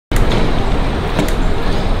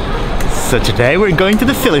So today we're going to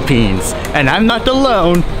the Philippines, and I'm not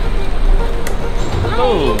alone.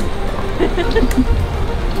 Oh.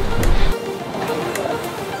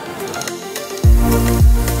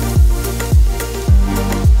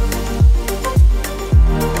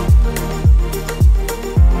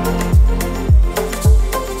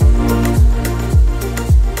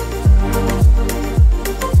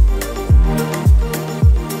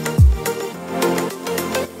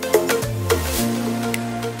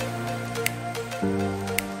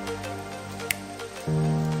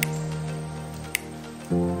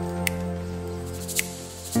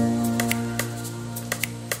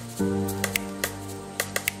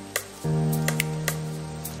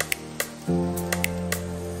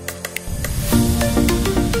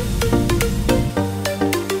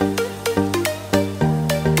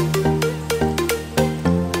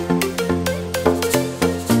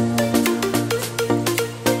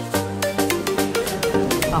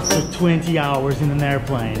 After 20 hours in an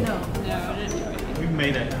airplane. No, we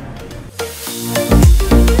made it.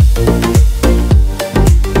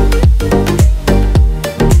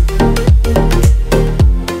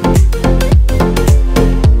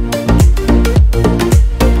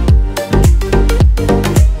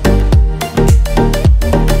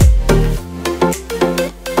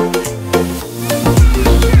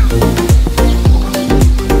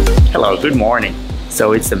 Hello, good morning.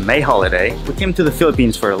 So it's the May holiday. We came to the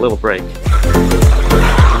Philippines for a little break.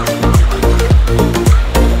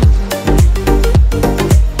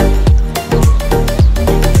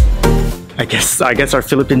 I guess our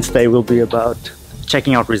Philippine stay will be about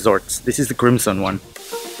checking out resorts. This is the Crimson one.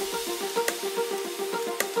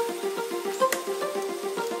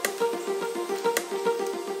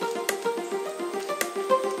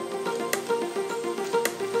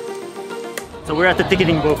 So we're at the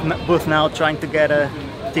ticketing booth now, trying to get a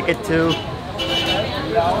ticket to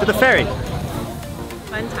the ferry.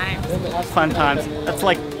 Fun times. Fun times. That's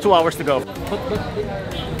like 2 hours to go.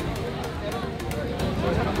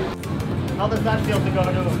 How does that feel to go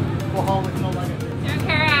home with no luggage? Don't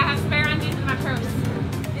care, I have spare undies in my purse.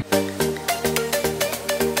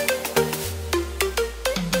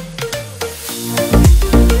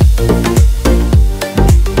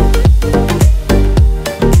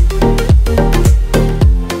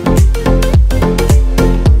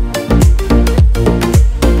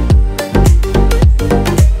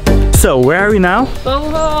 So where are we now?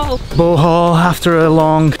 Bohol! Bohol, after a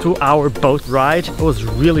long 2-hour boat ride. It was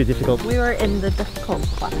really difficult. We were in the difficult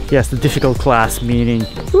class. Yes, the difficult class, meaning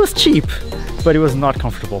it was cheap, but it was not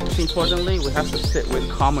comfortable. Most importantly, we have to sit with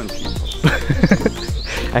common people.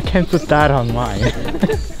 I can't put that on mine.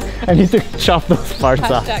 I need to chop those parts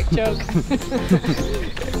off. Joke.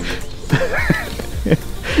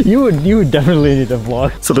 You would definitely need a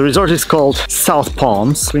vlog. So the resort is called South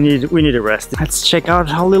Palms. We need a rest. Let's check out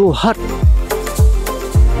our little hut.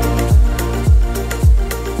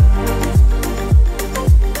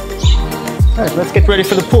 Alright, let's get ready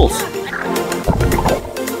for the pools.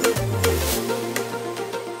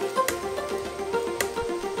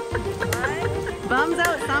 Thumbs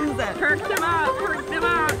out, thumbs up. Perk them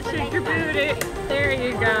out, shake your booty. There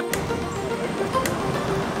you go.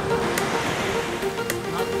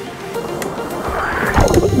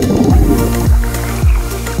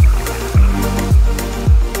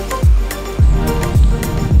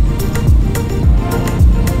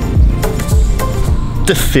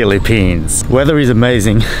 The Philippines. Weather is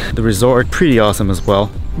amazing. The resort pretty awesome as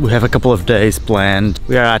well. We have a couple of days planned.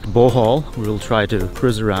 We are at Bohol. We'll try to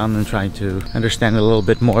cruise around and try to understand a little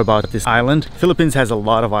bit more about this island. Philippines has a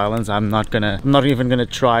lot of islands. I'm not even gonna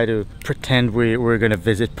try to pretend we're gonna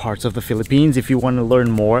visit parts of the Philippines. If you want to learn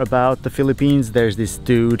more about the Philippines, there's this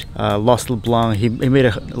dude, Lost LeBlanc. He made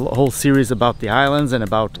a whole series about the islands and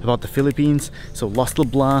about the Philippines. So Lost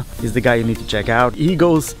LeBlanc is the guy you need to check out. He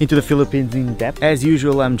goes into the Philippines in depth. As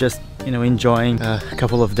usual, I'm just enjoying a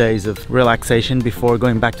couple of days of relaxation before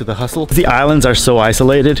going back to the hustle. The islands are so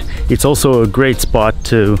isolated. It's also a great spot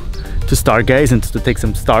to stargaze and to take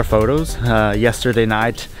some star photos. Yesterday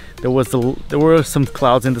night there were some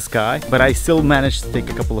clouds in the sky, but I still managed to take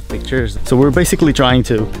a couple of pictures. So we're basically trying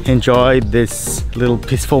to enjoy this little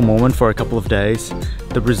peaceful moment for a couple of days.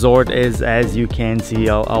 The resort is, as you can see,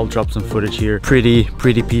 I'll drop some footage here, pretty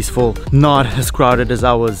peaceful. Not as crowded as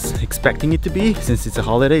I was expecting it to be, since it's a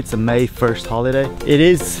holiday. It's a May 1st holiday. It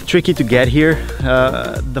is tricky to get here.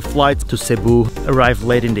 The flights to Cebu arrive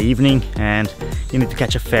late in the evening, and you need to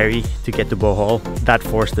catch a ferry to get to Bohol. That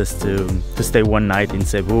forced us to stay one night in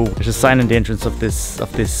Cebu. There's a sign at the entrance of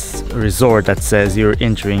this resort that says you're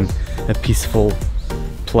entering a peaceful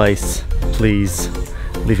place. Please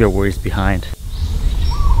leave your worries behind.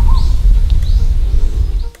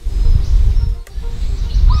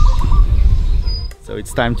 So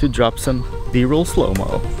it's time to drop some B-roll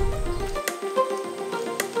slow-mo.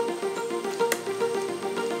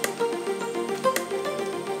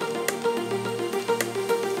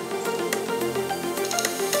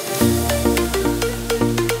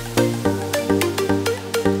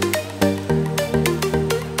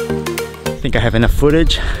 I think I have enough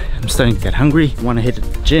footage. I'm starting to get hungry. I want to hit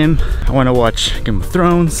the gym. I want to watch Game of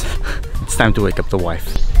Thrones. It's time to wake up the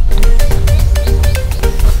wife.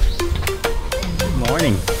 Good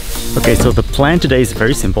morning. Okay, so the plan today is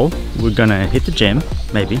very simple. We're gonna hit the gym,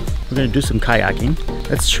 maybe. We're gonna do some kayaking.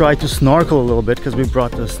 Let's try to snorkel a little bit because we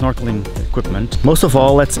brought the snorkeling equipment. Most of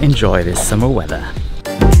all, let's enjoy this summer weather.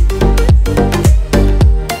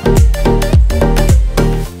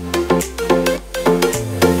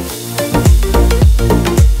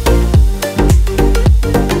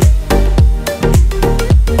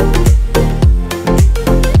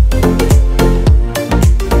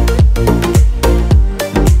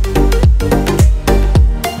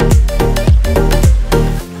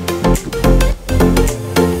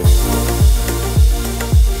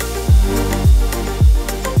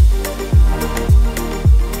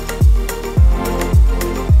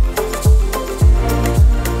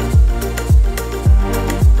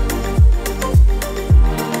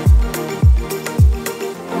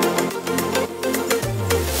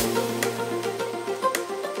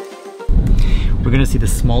 We're gonna see the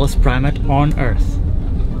smallest primate on Earth,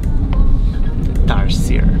 the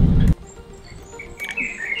tarsier.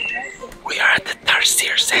 We are at the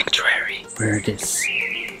tarsier sanctuary, where these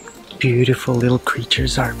beautiful little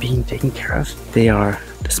creatures are being taken care of. They are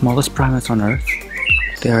the smallest primates on Earth.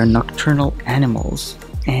 They are nocturnal animals,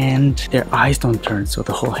 and their eyes don't turn, so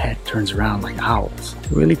the whole head turns around like owls.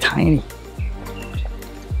 They're really tiny.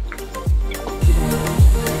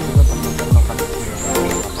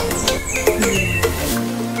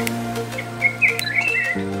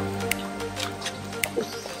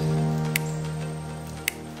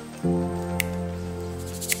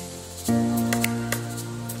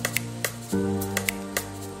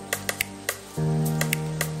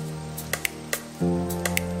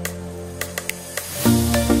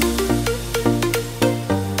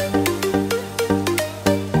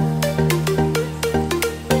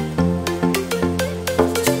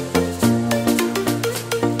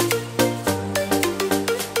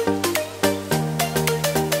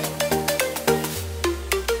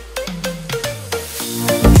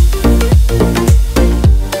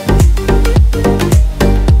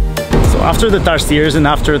 After the tarsiers and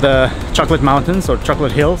after the chocolate mountains or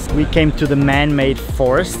chocolate hills, we came to the man-made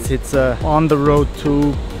forest. It's on the road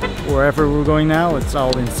to wherever we're going now.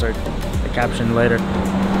 I'll insert the caption later.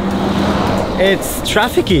 It's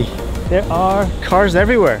trafficy. There are cars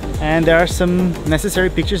everywhere, and there are some necessary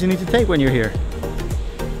pictures you need to take when you're here,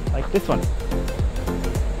 like this one.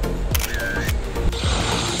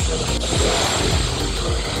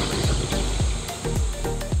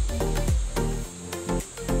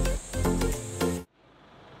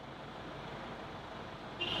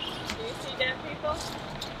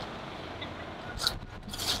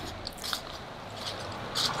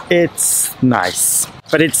 It's nice,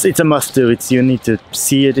 but it's a must-do. You need to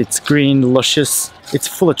see it. It's green, luscious. It's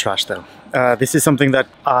full of trash though. This is something that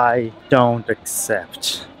I don't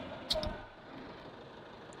accept.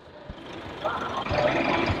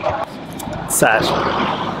 Sad,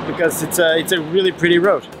 because it's a really pretty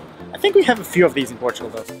road. I think we have a few of these in Portugal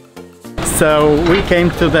though. So we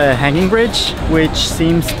came to the hanging bridge, which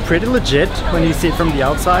seems pretty legit when you see it from the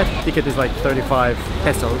outside. The ticket is like 35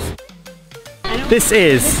 pesos. This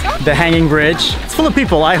is the hanging bridge. It's full of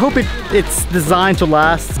people. I hope it's designed to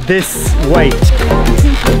last this weight.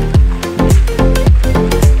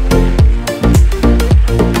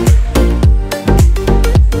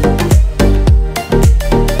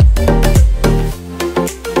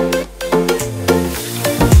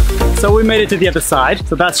 So we made it to the other side.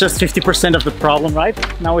 So that's just 50% of the problem, right?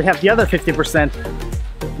 Now we have the other 50%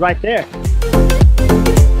 right there.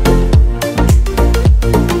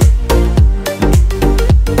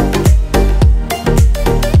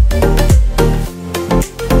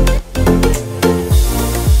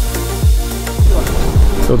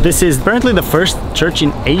 So this is apparently the first church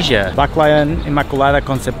in Asia, Baclayan Immaculada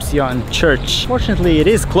Concepcion Church. Fortunately, it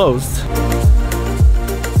is closed.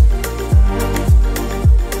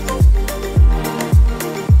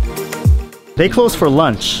 They close for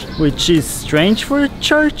lunch, which is strange for a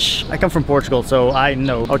church. I come from Portugal, so I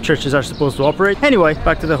know how churches are supposed to operate. Anyway,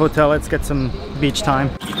 back to the hotel. Let's get some beach time.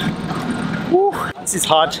 Woo, this is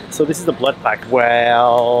hot. So this is the blood pack.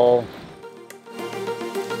 Well...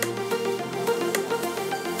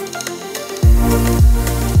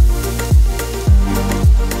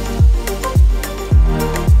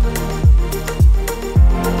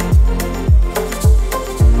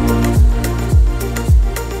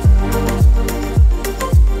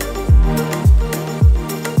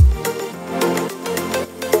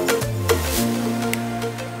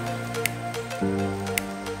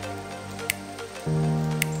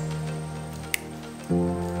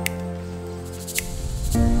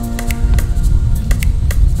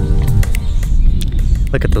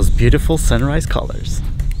 Look at those beautiful sunrise colors.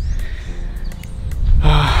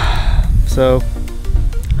 So,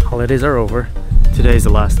 holidays are over. Today's the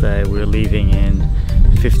last day. We're leaving in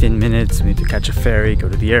 15 minutes. We need to catch a ferry, go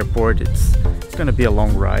to the airport. It's gonna be a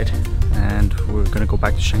long ride, and we're gonna go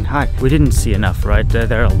back to Shanghai. We didn't see enough, right?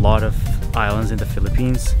 There are a lot of islands in the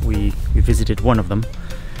Philippines. We visited one of them.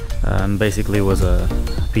 Basically it was a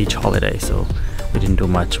beach holiday, so we didn't do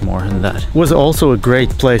much more than that. It was also a great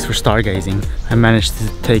place for stargazing. I managed to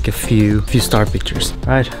take a few star pictures.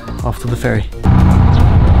 Right, off to the ferry.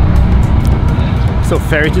 So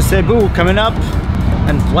ferry to Cebu coming up,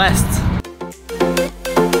 and blessed.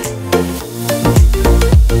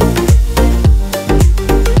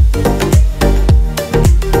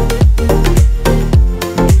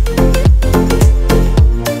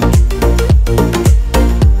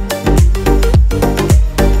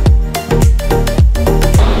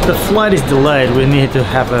 The flight is delayed. We need to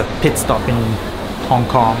have a pit stop in Hong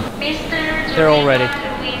Kong. They're all ready.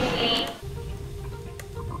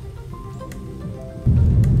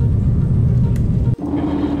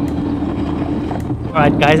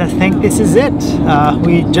 Alright guys, I think this is it.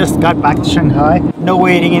 We just got back to Shanghai. No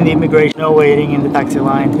waiting in the immigration, no waiting in the taxi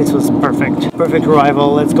line. This was perfect. Perfect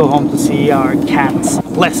arrival. Let's go home to see our cats.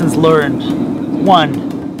 Lessons learned.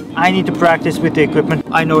 1. I need to practice with the equipment.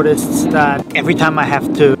 I noticed that every time I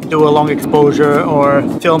have to do a long exposure or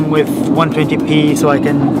film with 120p so I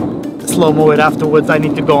can slow-mo it afterwards, I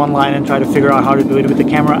need to go online and try to figure out how to do it with the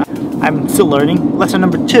camera. I'm still learning. Lesson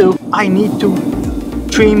number 2, I need to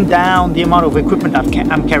trim down the amount of equipment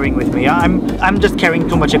I'm carrying with me. I'm just carrying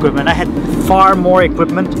too much equipment. I had far more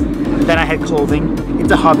equipment than I had clothing.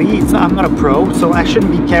 It's a hobby. I'm not a pro, so I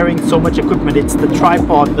shouldn't be carrying so much equipment. It's the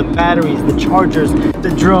tripod, the batteries, the chargers,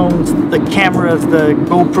 the drones, the cameras, the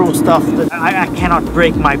GoPro stuff. I cannot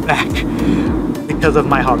break my back because of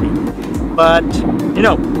my hobby. But, you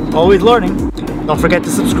know, always learning. Don't forget to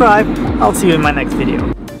subscribe. I'll see you in my next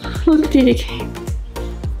video. Look, Diddy came.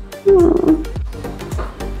 Aww.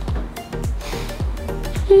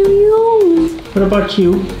 What about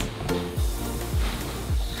you?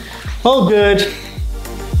 All good.